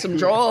 right. Some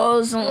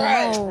drawers.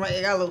 Right.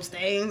 It got little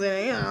stains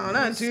and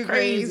nothing too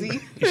crazy.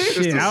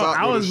 Shit,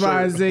 I was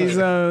about to say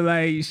something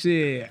like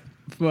shit.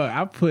 Fuck,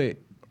 I put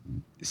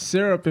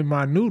syrup in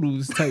my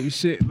noodles type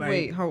shit. Like,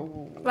 Wait,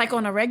 hold. like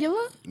on a regular?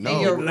 In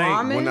your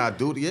ramen? when I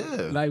do,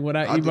 like when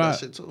I eat do my that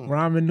shit too.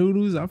 ramen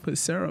noodles, I put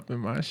syrup in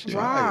my shit.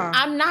 Wow.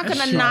 I'm not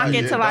gonna shit- knock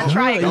it till I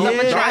try it. 'Cause I'm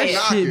gonna try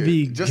that it. shit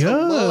be Just a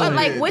good. little But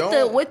like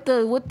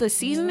bit. with the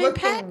seasoning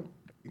pack,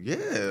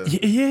 Yeah.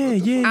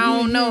 Yeah. I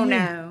don't know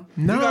now.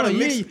 No, gotta yeah,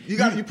 mix- you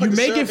put the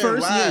make it syrup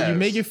in first. Yeah, you last.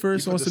 make it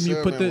first You on put the some. You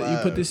syrup put the in you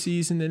put the last.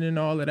 seasoning and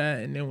all of that,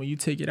 and then when you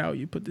take it out,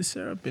 you put the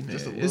syrup in there.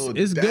 Just a It's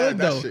little it's dab, good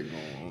that though. shit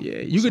going on. Yeah,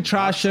 you Some could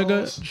try hot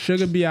sugar. sauce.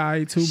 Sugar be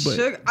alright too, but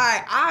Sugar,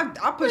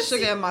 I put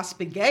sugar in my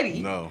spaghetti.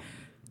 No.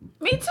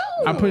 Me too.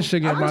 I put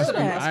sugar in I my do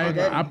spaghetti.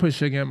 that. I put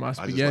sugar in my just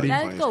like spaghetti.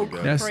 plain That go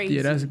spaghetti. That's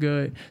crazy. that's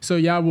good. So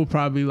y'all will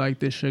probably like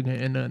the sugar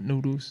in the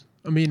noodles.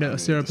 I mean the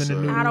syrup in the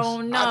syrup. noodles. I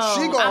don't know.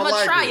 She I'm gonna gonna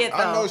like try it though.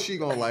 I know she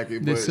gonna like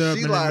it, The but syrup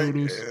she and the like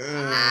noodles.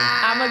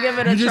 I'm gonna give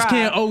it a You just try.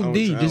 can't OD. I'm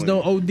Just telling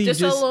don't OD.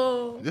 Just a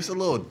little. just a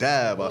little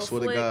dab. I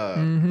swear flick. to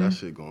God, that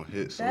shit gonna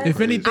hit. So If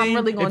crazy. anything, I'm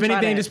really gonna if try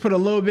anything, that. just put a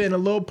little bit in a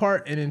little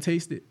part and then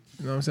taste it.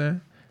 You know what I'm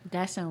saying?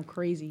 That sound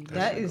crazy.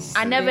 That is.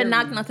 I never scary.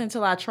 knock nothing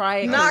till I try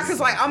it. Nah, cause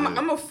like I'm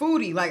a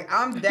foodie. Like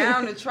I'm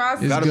down to try.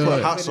 It's You gotta good.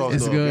 put hot sauce.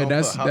 It's though. good. If you don't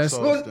That's- put hot that's- sauce,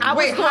 Well, then- I was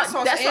wait, hot going-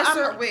 sauce that's and what I'm-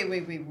 syrup.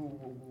 Wait.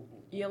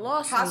 You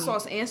lost Hot me.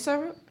 sauce and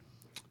syrup.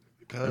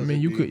 I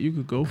mean, you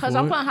could go for Cause it.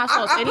 I'm putting hot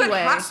sauce I put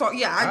anyway. hot sauce.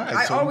 Yeah,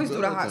 I so always you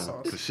do the good hot then.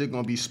 sauce. The shit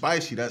gonna be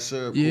spicy. That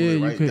syrup Yeah, cool it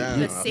you right could- down.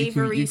 The you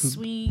savory, you could-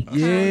 sweet.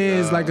 Yeah,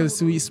 it's like a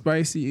sweet,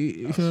 spicy.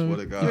 You feel me? swear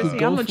to God. You could See,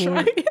 go I'm gonna for try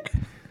it. it.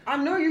 I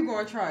know you're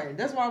gonna try it.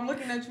 That's why I'm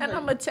looking at you. And like,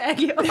 I'm gonna tag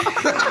you.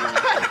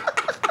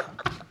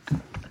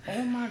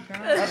 oh my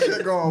god. That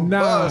shit gonna Nah.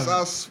 bust.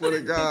 I swear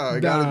to God.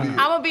 It gotta be.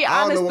 I'ma be I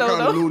don't honest, know what though,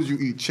 kind of though. noodles you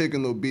eat.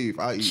 Chicken or beef?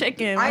 I eat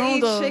Chicken. I we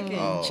eat don't do chicken.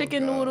 Oh,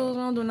 chicken God. noodles.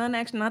 We don't do nothing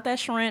extra. Not that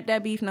shrimp.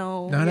 That beef.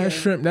 No. Nah, that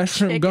shrimp go.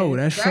 Chicken.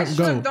 That shrimp That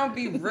go. shrimp don't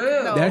be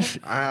real. No. That sh-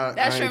 I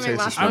That ain't shrimp make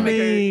my tasted I stomach shrimp.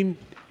 mean,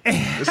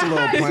 It's a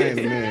little plain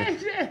to me. That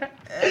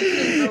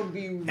shit don't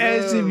be real.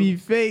 that should be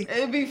fake.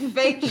 It'd be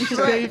fake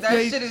shrimp. That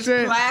fake shit is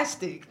shrimp.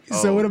 plastic.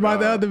 So what about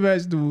the other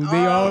vegetables?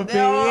 They all They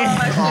all fake.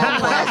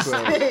 that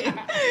shit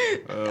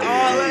plastic. All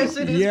that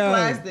shit is Yeah.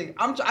 plastic.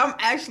 I'm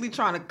actually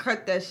trying to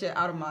cut that shit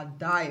out of my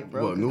diet,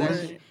 bro. What, 'cause noodles?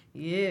 that shit-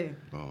 yeah.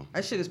 Oh.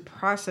 That shit is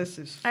processed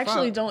as fuck. I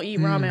actually don't eat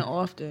ramen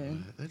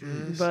often, It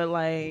is. but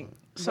like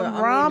some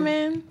But, I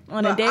mean, ramen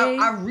on a But day.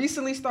 I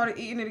recently started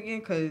eating it again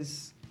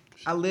because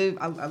I live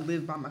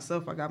by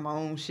myself. I got my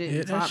own shit.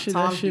 Yeah, Times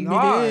that should be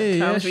hard. there.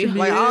 That Times be should be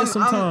Like there I'm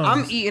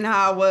sometimes. eating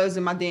how I was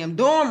in my damn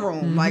dorm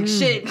room. Like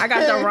shit. I got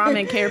the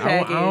ramen care I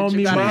package. don't You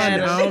be gotta minding.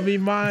 have I it. don't be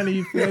minding.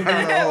 You feel me?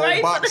 Got a whole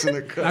Right? box in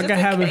the cup. I can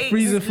have a case.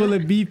 freezer full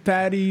of beef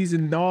patties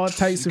and all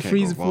types of can't go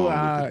freezer full.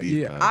 wrong with the beef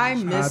Yeah, patties.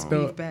 I miss thought-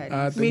 beef patties.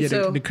 I thought, Me yeah,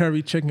 too. the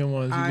curry chicken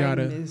ones. You I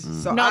gotta.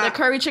 miss. So No, I, the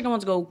curry chicken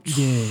ones go.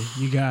 Yeah,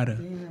 you gotta.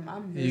 Damn, I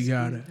miss You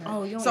gotta. beef patties.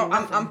 Oh, you don't So eat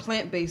I'm nothing.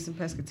 plant based and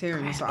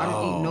pescatarian, so I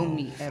don't eat no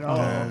meat at all.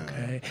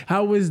 Okay.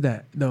 How is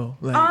that though?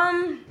 Like,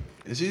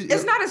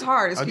 It's not as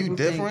hard as Are you people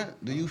think.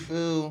 different? Do you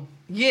feel?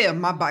 Yeah,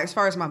 my body, as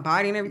far as my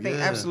body and everything,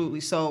 Yeah. absolutely.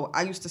 So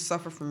I used to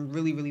suffer from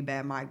really, really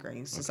bad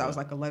migraines since I was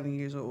like 11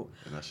 years old.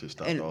 And that shit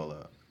stopped And- all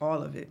that.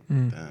 All of it.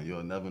 Mm. Damn,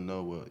 you'll never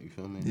know what you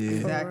feel me. yeah.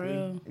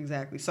 Exactly.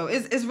 Exactly. So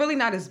it's really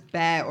not as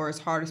bad or as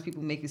hard as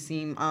people make it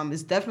seem.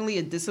 It's definitely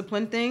a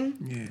discipline thing.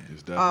 Yeah.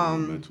 It's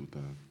definitely a mental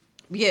thing.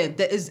 Yeah,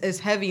 that is it's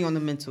heavy on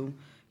the mental.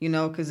 You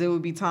know, because there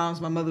would be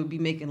times my mother would be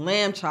making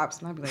lamb chops,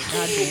 and I'd be like,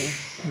 God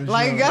damn.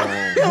 Like, God,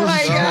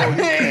 like, God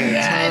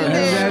damn.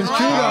 That's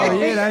true though.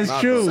 Yeah, that's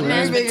true. She's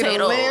Mashed making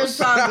the lamb potatoes.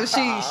 chops,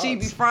 and she'd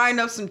be frying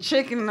up some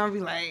chicken, and I'd be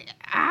like,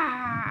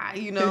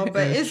 you know. But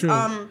That's it's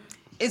true.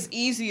 it's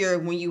easier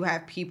when you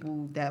have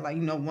people that like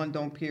one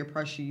don't peer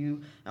pressure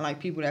you and like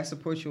people that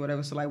support you or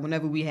whatever. So like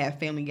whenever we have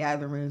family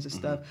gatherings and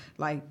stuff,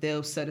 like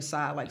they'll set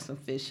aside like some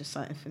fish or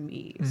something for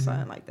me or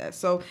something like that.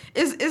 So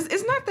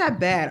it's not that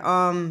bad.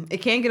 It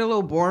can get a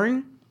little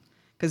boring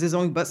because there's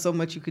only but so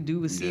much you could do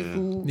with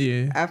seafood.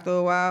 Yeah. After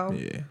a while.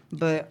 Yeah.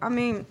 But I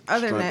mean,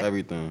 other than Shrimp, that,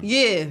 everything.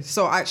 Yeah.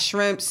 So I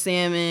shrimp,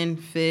 salmon,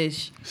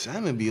 fish.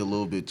 Salmon be a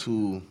little bit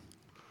too.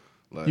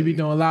 Like, You be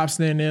doing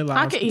lobster in there. I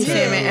Lobster. could eat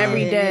salmon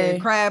every day.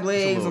 Crab it's a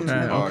legs. little I'm too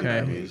Okay, hard. okay,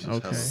 I mean, it's just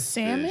okay. hella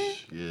Salmon?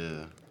 fish.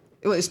 Yeah.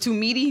 It's too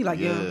meaty. Like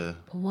Yeah.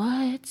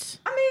 What?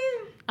 I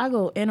mean, I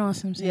go in on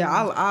some salmon.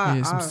 yeah. I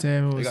Yeah, some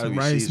salmon with They gotta some be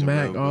rice, seasoned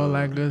mac, real all good.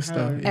 that good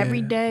stuff. Yeah.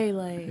 every day.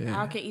 Like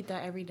Yeah. I can eat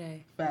that every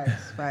day.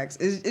 Facts.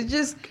 It's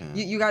just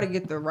you got to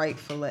get the right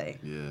fillet.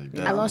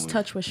 Yeah. I lost definitely.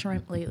 touch with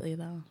shrimp lately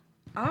though.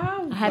 I I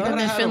haven't Gotta been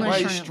have the feeling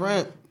right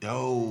shrimp.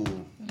 Yo,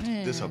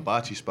 this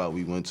hibachi spot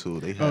we went to,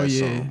 they had Oh, yeah.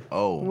 some.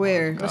 Oh, my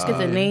Where? Let's get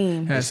the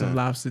name. Had It's some in-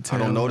 lobster tail.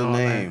 I don't know the and all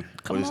that. name.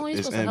 Come but on, you're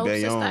it's supposed to in help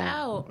sister Bayonne.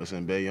 out. It's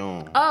in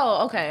Bayonne.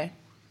 Oh, okay.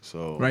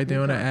 So Right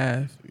there on the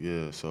Ave.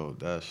 yeah, so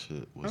that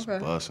shit was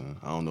Okay. busting.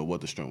 I don't know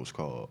what the shrimp was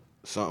called.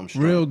 Something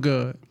shrimp. Real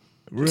good.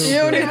 Real You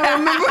don't good. even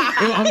remember?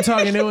 I'm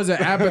talking, it was an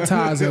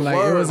appetizer. Like,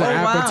 it was an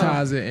Oh, wow.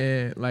 appetizer,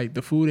 and like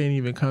the food ain't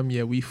even come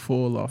yet. We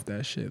full off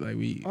that shit. Like,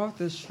 we Off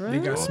the they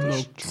shrimp? got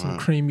some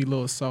creamy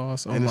little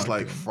sauce. Oh And my it's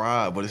like God.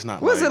 fried, but it's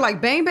not. Was it like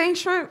bang bang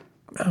shrimp?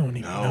 I don't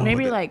even know.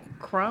 Maybe but like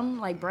crumb,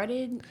 like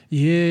breaded.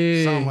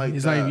 Yeah, Something like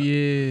it's that. like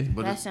yeah.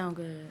 But That sound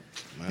good.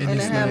 man, And And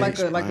it's it had like like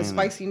a explain it.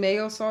 spicy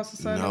mayo sauce or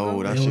something? No, on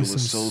it? that It shit was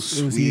was some-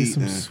 so it was sweet.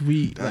 some and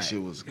sweet, That like,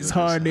 shit was good. it's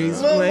hard to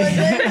as hell.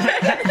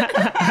 explain.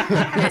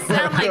 It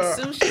sound like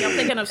sushi. I'm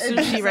thinking of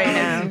sushi right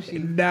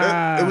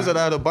now. Nah, It was at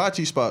a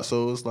hibachi spot,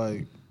 so it's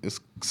like it's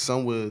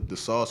somewhere. The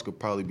sauce could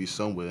probably be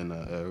somewhere in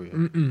that area.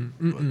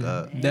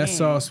 But that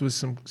sauce was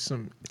some.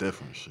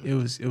 different shit.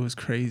 It was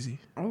crazy.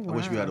 I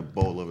wish we had a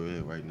bowl over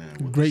here right now.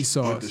 With Great with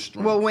sauce. the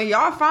shrimp. Well, when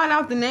y'all find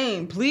out the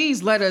name,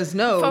 please let us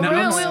know. For Now, real,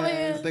 I'm real,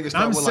 I real. think it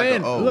start I'm with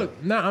saying, like a O.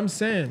 look, nah, I'm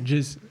saying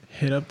just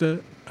hit up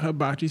the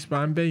hibachi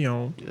spot in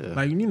Bayonne. Yeah.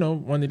 Like, you know,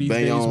 one of these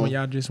days Bayonne. when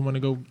y'all just want to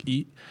go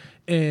eat.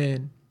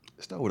 And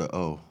It start with an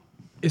O.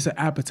 it's an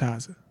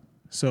appetizer.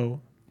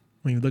 So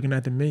when you're looking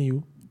at the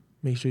menu,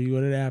 make sure you go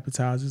to the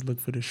appetizers, look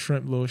for the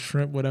shrimp, little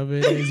shrimp, whatever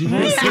it is. You're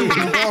going to see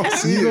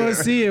it. You're going to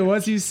see it.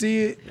 Once you see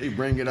it, They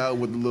bring it out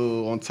with the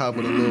little on top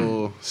of the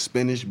little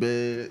spinach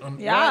bed.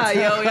 Yeah,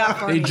 yo,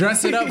 y'all they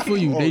dress it up for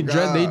you. Oh, they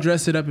God.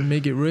 dress it up and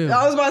make it real.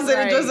 I was about to say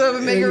Right. to dress up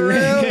and make it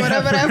real,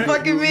 whatever that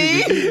fucking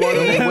means.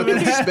 With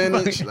the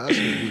spinach, that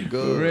should be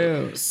good.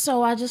 Real.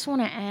 So I just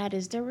want to add: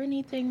 is there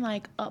anything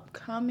like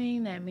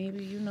upcoming that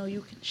maybe you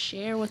can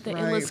share with the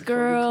Right, Illest before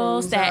we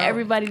girls close that out.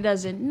 everybody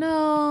doesn't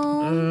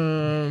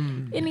know?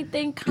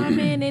 Anything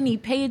coming? Any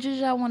pages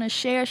y'all want to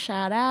share?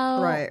 Shout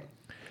out. Right.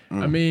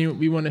 I mean,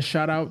 we want to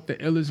shout out the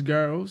Illest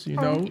girls, you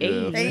know.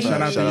 Hey.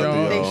 Shout out to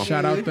y'all. Thank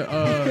Shout out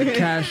to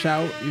Cash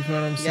Out. You feel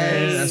what I'm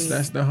saying? Yes.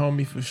 That's the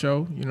homie for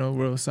sure. You know,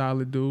 real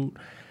solid dude.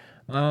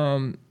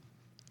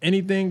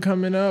 Anything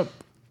coming up?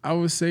 I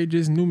would say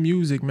just new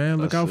music, man.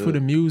 Look That's out for it. the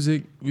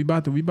music. We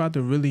about to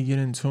really get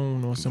in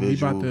tune on some. We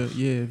about to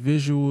Visuals.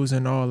 visuals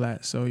and all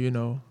that. So you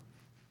know,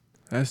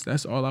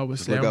 that's all I would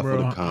say. look out for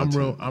the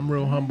content. I'm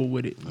real humble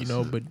with it, you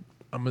know. it. But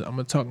I'm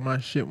gonna talk my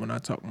shit when I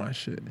talk my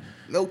shit.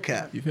 No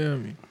cap. You feel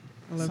me?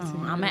 So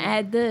I'm gonna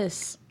add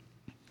this.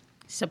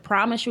 It's a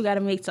promise you got to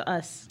make to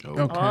us.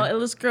 Okay. All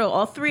Illest girl,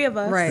 all three of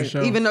us. Right.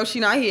 sure. Even though she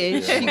not here,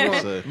 she I'm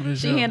won't. say, For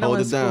She sure. handling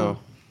hold it down.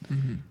 school.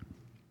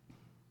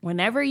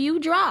 Whenever you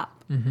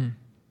drop, Mm-hmm.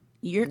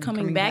 you're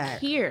coming coming back back.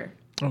 here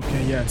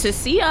Okay. Yes. to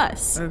see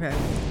us Okay.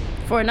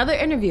 for another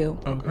interview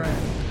Okay.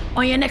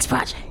 on your next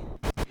project.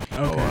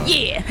 Okay.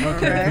 Yeah.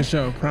 Okay. For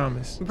sure.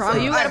 Promise. So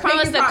you gotta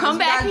promise to come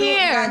back here.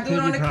 You gotta do it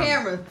on the Pinky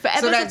camera For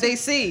so that episode they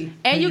see.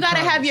 And you Pinky got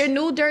to have promise. your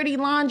new dirty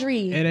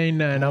laundry. It ain't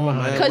nothing. I'm a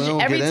Man, hundred. 'Cause we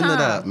don't every get into time-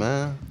 that,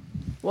 man.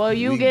 Well,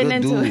 you We getting good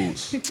into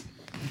dudes. it.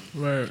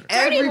 Word. Dirty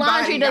Everybody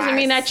laundry doesn't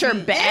mean gotta that you're see.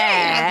 Yeah, it has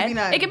to bad. be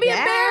not It can be bad.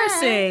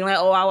 embarrassing. Like,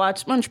 oh, I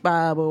watch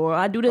SpongeBob, or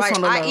I do this Like,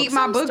 on the I low. eat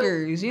my Some stu-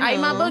 boogers, you I eat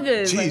my know.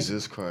 boogers. Like,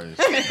 Jesus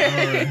Christ.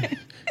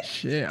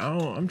 Shit.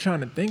 I'm trying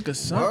to think of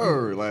something.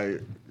 Word.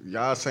 Like,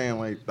 y'all saying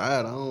like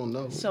that, I don't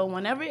know. so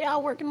whenever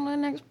y'all working on the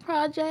next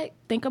project,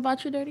 think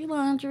about your dirty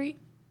laundry.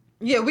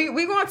 Yeah, we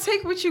gonna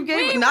take what you We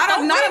gave. ain't Not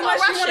gonna unless you rush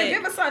want to it.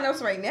 give us something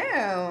else right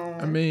now.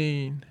 I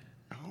mean,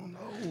 I don't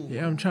know.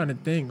 yeah. I'm trying to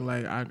think.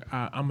 Like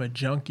I'm a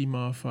junkie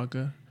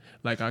motherfucker.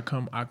 Like I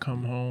come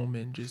home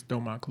and just throw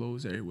my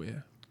clothes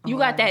everywhere. You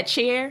got that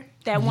chair,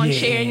 that one Yeah.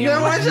 chair in your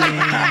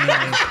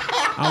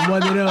I'm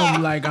one of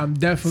them. Like I'm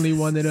definitely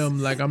one of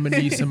them. Like I'm gonna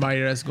need somebody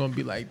that's gonna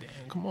be like, damn,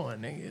 come on,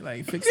 nigga,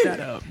 like fix that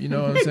up. You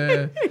know what I'm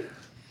saying?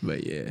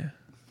 But yeah.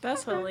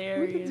 That's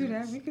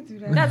hilarious. We could do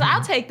that.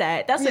 I'll take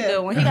that. That's a Yeah.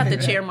 good one. He got the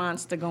chair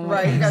monster going.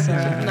 Right, you got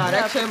nah,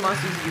 that chair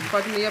monster used to be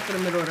fucking me up in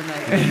the middle of the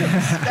night.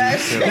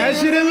 That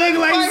should've looked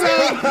like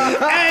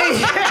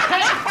so.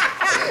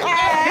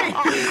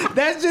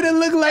 That should've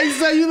looked like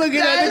so. You looking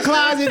at the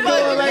closet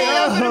door like,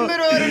 up in the oh,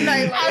 middle of the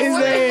night. Like, it's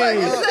what the fuck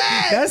is that.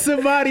 that? That's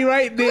somebody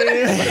right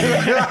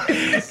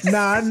there.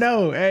 Nah, I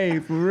know. Hey,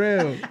 for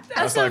real.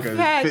 That's like a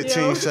fact,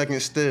 15-second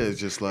stare,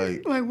 just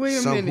like wait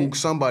a minute.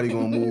 somebody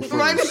gonna move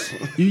Right. first.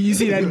 You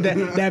see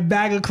that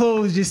bag of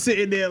clothes just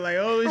sitting there like,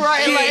 oh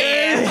Right, shit.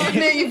 like,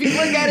 and then if you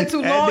look at it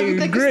too That long, you nigga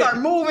think grip. it start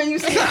moving. You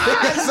see,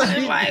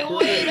 Like,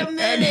 wait a That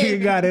minute.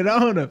 nigga got it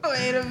on him.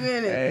 wait a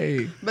minute.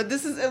 Hey. But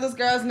this is Illest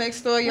Girls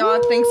Next Door,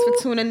 y'all. Thanks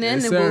for tuning in,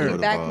 Yes, and we'll sir. be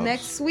back Vibes.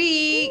 next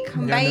week. Y'all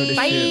know the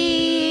Bye.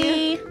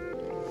 shit. Bye.